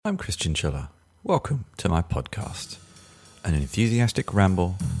I'm Chris Chinchilla. Welcome to my podcast, an enthusiastic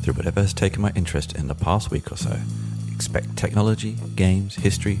ramble through whatever has taken my interest in the past week or so. Expect technology, games,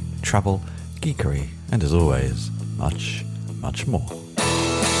 history, travel, geekery, and as always, much, much more.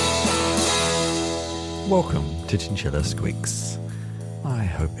 Welcome to Chinchilla Squeaks. I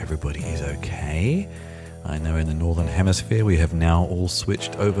hope everybody is okay. I know in the Northern Hemisphere we have now all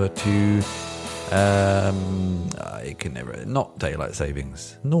switched over to not daylight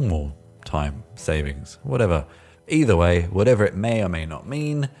savings, normal time savings, whatever. Either way, whatever it may or may not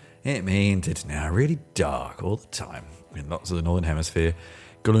mean, it means it's now really dark all the time in lots of the Northern Hemisphere.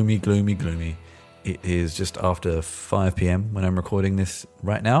 Gloomy, gloomy, gloomy. It is just after 5 p.m. when I'm recording this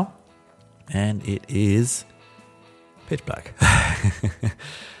right now, and it is pitch black.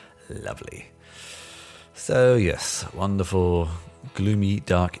 Lovely. So yes, wonderful, gloomy,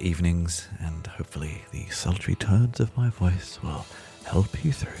 dark evenings, and hopefully the sultry tones of my voice will help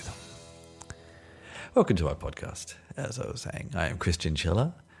you through them. Welcome to my podcast. As I was saying, I am Chris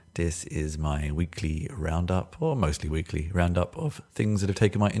Chinchilla. This is my weekly roundup, or mostly weekly roundup, of things that have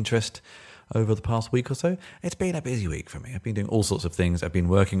taken my interest over the past week or so. It's been a busy week for me. I've been doing all sorts of things. I've been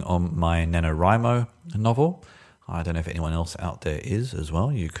working on my NaNoWriMo novel. I don't know if anyone else out there is as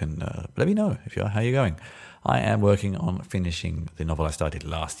well. You can let me know if you are, how you're going. I am working on finishing the novel I started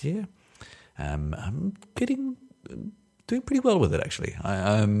last year. I'm doing pretty well with it, actually.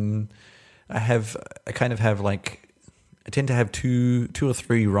 I tend to have two or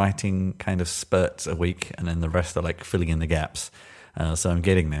three writing kind of spurts a week, and then the rest are like filling in the gaps. So I'm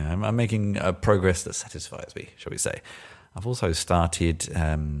getting there. I'm making progress that satisfies me, shall we say. I've also started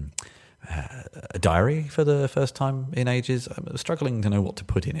a diary for the first time in ages. I'm struggling to know what to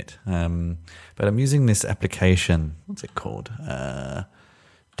put in it. But I'm using this application. What's it called?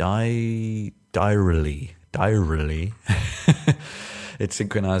 Diarily. It's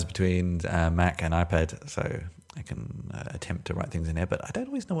synchronized between Mac and iPad, so I can attempt to write things in there, but I don't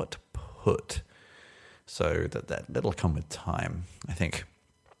always know what to put. So that'll come with time, I think.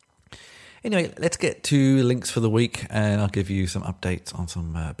 Anyway, let's get to links for the week, and I'll give you some updates on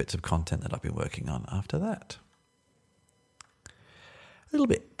some bits of content that I've been working on after that. A little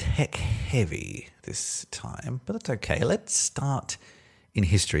bit tech-heavy this time, but that's okay. Let's start in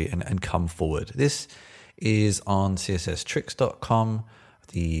history and come forward. This is on CSSTricks.com,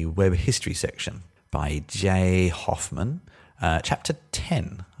 the web history section by Jay Hoffman. Chapter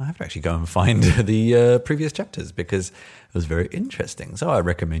 10. I have to actually go and find the previous chapters because it was very interesting. So I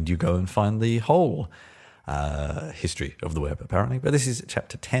recommend you go and find the whole history of the web, apparently. But this is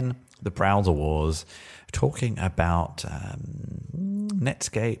chapter 10, The Browser Wars, talking about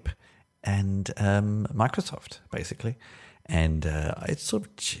Netscape and Microsoft, basically. And I sort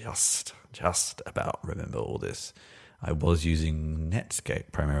of just about remember all this. I was using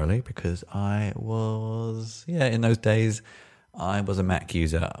Netscape primarily because I was, in those days, I was a Mac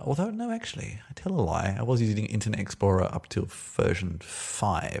user. Although, no, actually, I tell a lie. I was using Internet Explorer up till version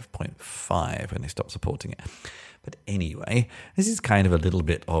 5.5 when they stopped supporting it. But anyway, this is kind of a little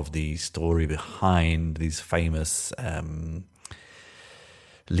bit of the story behind these famous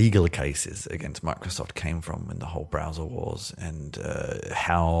legal cases against Microsoft came from in the whole browser wars, and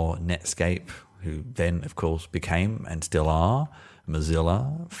how Netscape, who then, of course, became and still are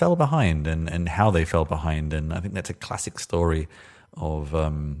Mozilla, fell behind, and how they fell behind. And I think that's a classic story of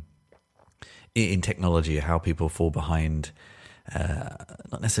in technology, how people fall behind,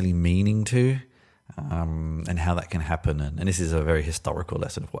 not necessarily meaning to, and how that can happen. And this is a very historical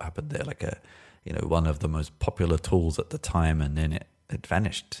lesson of what happened there, like one of the most popular tools at the time, and then it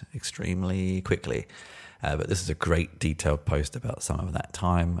vanished extremely quickly. But this is a great detailed post about some of that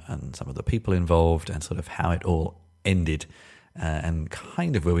time and some of the people involved and sort of how it all ended, and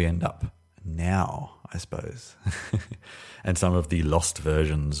kind of where we end up now, I suppose. And some of the lost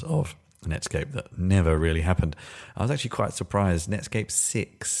versions of Netscape that never really happened. I was actually quite surprised. Netscape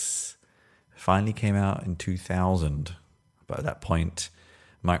 6 finally came out in 2000. But at that point,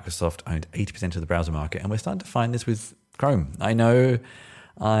 Microsoft owned 80% of the browser market, and we're starting to find this with Chrome. I know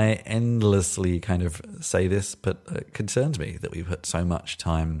I endlessly kind of say this, but it concerns me that we put so much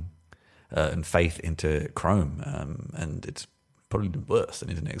time and faith into Chrome, and it's probably worse than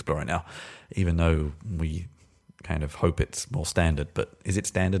Internet Explorer now, even though we kind of hope it's more standard. But is it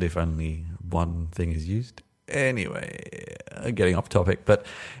standard if only one thing is used? Anyway, getting off topic, but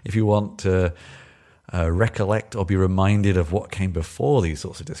if you want to recollect or be reminded of what came before these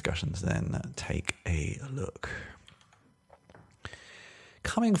sorts of discussions, then take a look.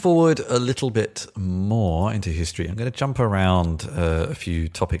 Coming forward a little bit more into history, I'm going to jump around a few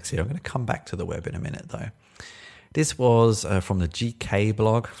topics here. I'm going to come back to the web in a minute, though. This was from the GK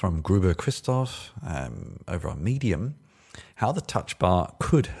blog from Gruber Christoph over on Medium, how the touch bar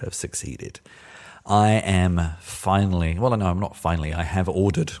could have succeeded. I am finally, well, no, I'm not finally, I have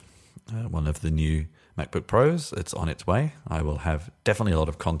ordered one of the new MacBook Pros. It's on its way. I will have definitely a lot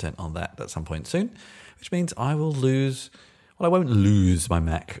of content on that at some point soon, which means I will lose, well, I won't lose my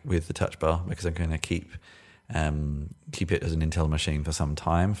Mac with the touch bar because I'm going to keep it as an Intel machine for some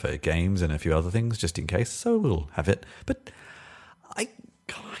time for games and a few other things just in case, so we'll have it. But I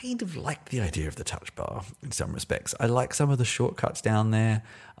kind of like the idea of the touch bar in some respects. I like some of the shortcuts down there.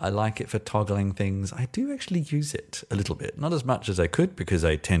 I like it for toggling things. I do actually use it a little bit, not as much as I could because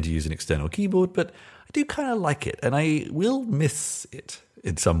I tend to use an external keyboard, but I do kind of like it, and I will miss it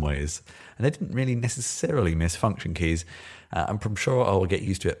in some ways. And I didn't really necessarily miss function keys. I'm sure I will get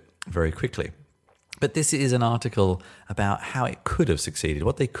used to it very quickly. But this is an article about how it could have succeeded,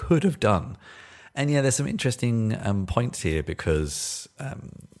 what they could have done. And yeah, there's some interesting points here because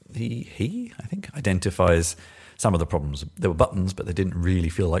he, I think, identifies some of the problems. There were buttons, but they didn't really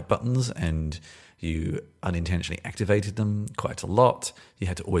feel like buttons, and you unintentionally activated them quite a lot. You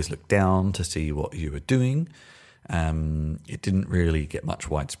had to always look down to see what you were doing. It didn't really get much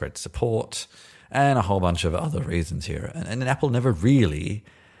widespread support, and a whole bunch of other reasons here. And Apple never really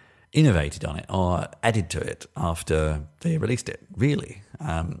innovated on it or added to it after they released it, really.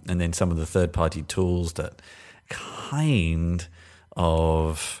 And then some of the third-party tools that kind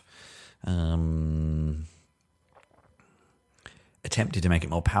of attempted to make it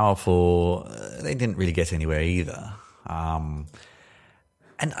more powerful, they didn't really get anywhere either.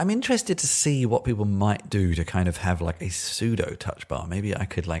 And I'm interested to see what people might do to kind of have like a pseudo touch bar. Maybe I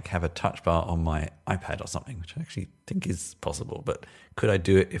could like have a touch bar on my iPad or something, which I actually think is possible. But could I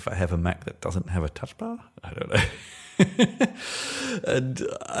do it if I have a Mac that doesn't have a touch bar? I don't know. And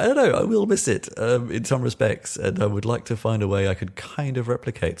I don't know, I will miss it in some respects. And I would like to find a way I could kind of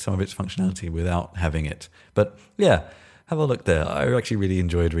replicate some of its functionality without having it. But yeah, have a look there. I actually really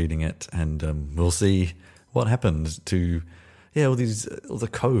enjoyed reading it. And we'll see what happened to... yeah, all the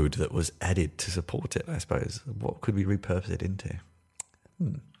code that was added to support it, I suppose. What could we repurpose it into?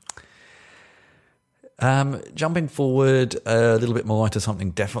 Jumping forward a little bit more to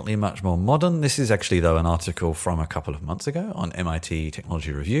something definitely much more modern. This is actually, though, an article from a couple of months ago on MIT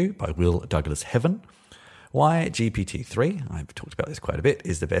Technology Review by Will Douglas Heaven. Why GPT-3, I've talked about this quite a bit,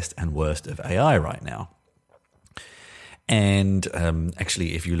 is the best and worst of AI right now. And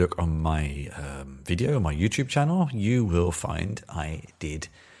actually, if you look on my video, on my YouTube channel, you will find I did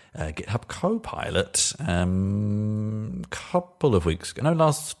GitHub Copilot couple of weeks ago, no,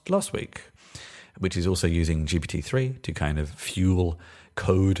 last week, which is also using GPT-3 to kind of fuel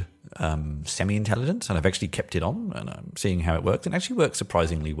code semi-intelligence. And I've actually kept it on, and I'm seeing how it works. It actually works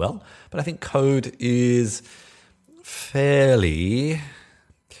surprisingly well. But I think code is fairly...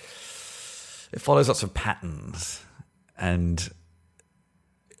 it follows lots of patterns. And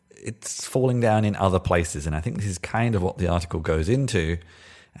it's falling down in other places. And I think this is kind of what the article goes into.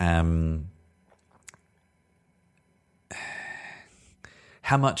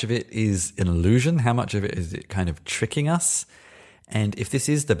 How much of it is an illusion? How much of it is it kind of tricking us? And if this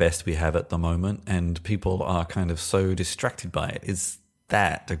is the best we have at the moment and people are kind of so distracted by it, is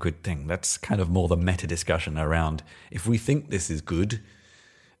that a good thing? That's kind of more the meta discussion around if we think this is good,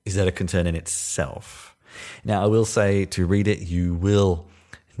 is that a concern in itself? Now, I will say to read it, you will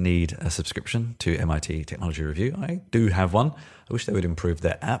need a subscription to MIT Technology Review. I do have one. I wish they would improve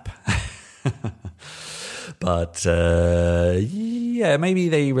their app. But yeah, maybe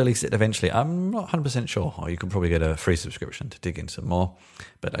they release it eventually. I'm not 100% sure. Or you can probably get a free subscription to dig in some more.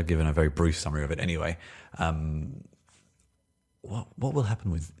 But I've given a very brief summary of it anyway. What will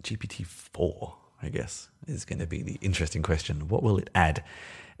happen with GPT-4, I guess, is going to be the interesting question. What will it add?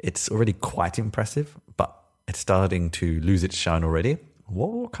 It's already quite impressive, but it's starting to lose its shine already.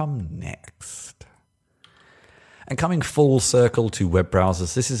 What will come next? And coming full circle to web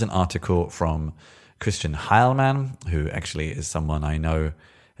browsers, this is an article from Christian Heilmann, who actually is someone I know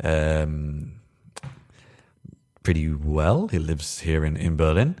pretty well. He lives here in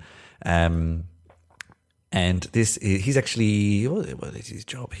Berlin. And he's actually, what is his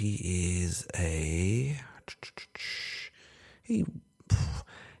job? He's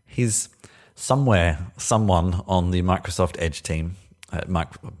someone on the Microsoft Edge team.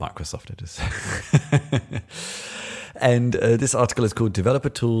 Microsoft it is. And this article is called Developer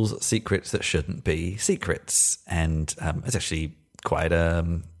Tools, Secrets That Shouldn't Be Secrets. And it's actually quite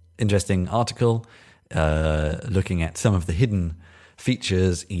an interesting article looking at some of the hidden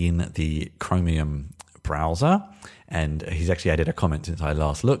features in the Chromium browser. And he's actually added a comment since I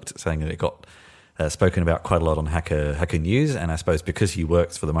last looked saying that it got spoken about quite a lot on Hacker News, and I suppose because he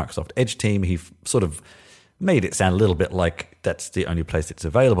works for the Microsoft Edge team, he sort of made it sound a little bit like that's the only place it's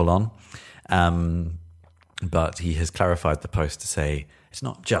available on. But he has clarified the post to say it's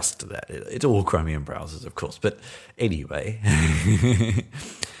not just that. It's all Chromium browsers, of course. But anyway.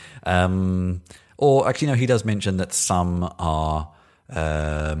 Or actually, no, he does mention that some are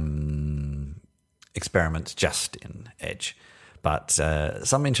experiments just in Edge. But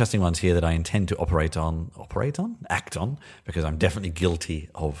some interesting ones here that I intend to act on, because I'm definitely guilty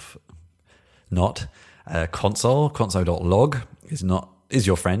of not. Console.log is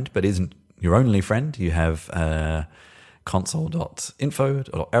your friend, but isn't your only friend. You have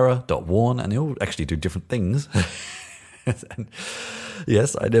console.info, .error, .warn, and they all actually do different things. And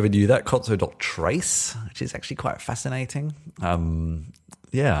yes, I never knew that. Console.trace, which is actually quite fascinating. I'm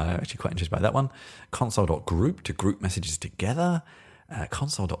actually quite interested by that one. Console.group, to group messages together.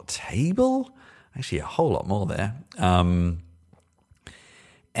 Console.table, actually a whole lot more there.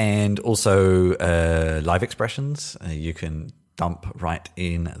 And also live expressions. You can dump right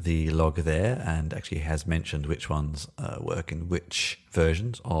in the log there, and actually has mentioned which ones work in which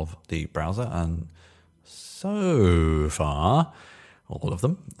versions of the browser, and so far all of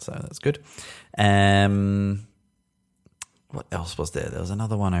them, so that's good. What else was there? There was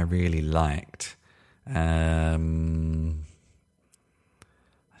another one I really liked. I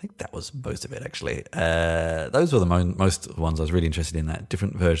think that was most of it, actually. Those were the most ones I was really interested in, that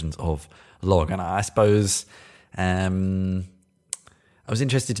different versions of log. And I suppose I was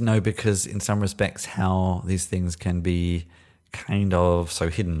interested to know, because in some respects how these things can be kind of so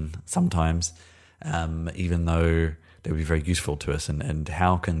hidden sometimes, even though they would be very useful to us, and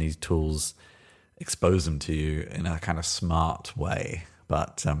how can these tools expose them to you in a kind of smart way.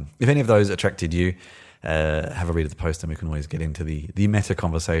 But if any of those attracted you, have a read of the post, and we can always get into the meta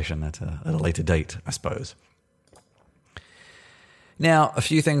conversation at a later date, I suppose. Now, a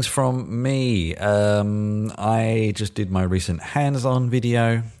few things from me. I just did my recent hands-on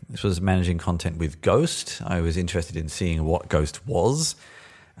video. This was managing content with Ghost. I was interested in seeing what Ghost was.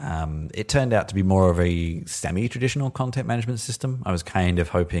 It turned out to be more of a semi-traditional content management system. I was kind of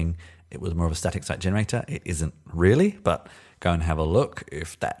hoping it was more of a static site generator. It isn't really, but go and have a look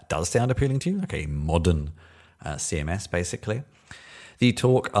if that does sound appealing to you, like a modern CMS, basically. The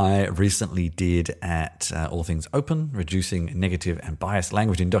talk I recently did at All Things Open, Reducing Negative and Biased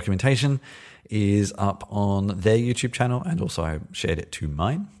Language in Documentation, is up on their YouTube channel, and also I shared it to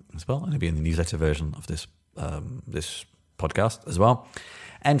mine as well, and it'll be in the newsletter version of this podcast as well.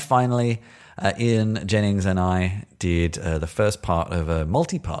 And finally, Ian Jennings and I did the first part of a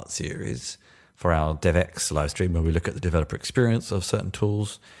multi-part series for our DevX live stream, where we look at the developer experience of certain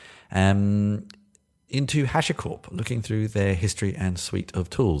tools, into HashiCorp, looking through their history and suite of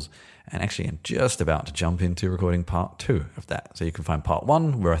tools. And actually, I'm just about to jump into recording part 2 of that. So you can find part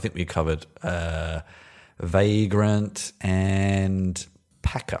 1, where I think we covered Vagrant and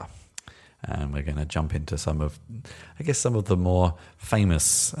Packer. And we're going to jump into some of the more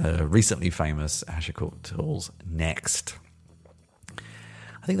famous, recently famous HashiCorp tools next.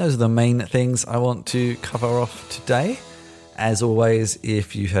 I think those are the main things I want to cover off today. As always,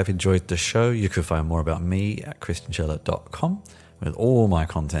 if you have enjoyed the show, you can find more about me at christianscheller.com with all my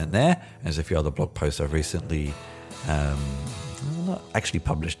content there. There's a few other blog posts I've recently, not actually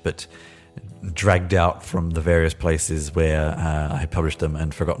published, but dragged out from the various places where I had published them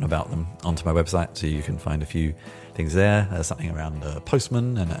and forgotten about them onto my website. So you can find a few things there. There's something around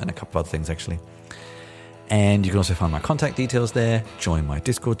Postman and a couple of other things, actually. And you can also find my contact details there. Join my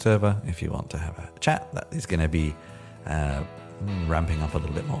Discord server if you want to have a chat. That is going to be ramping up a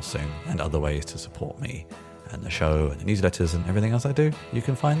little bit more soon. And other ways to support me and the show and the newsletters and everything else I do, you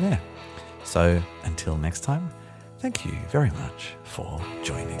can find there. So until next time, thank you very much for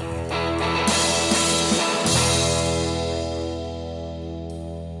joining me.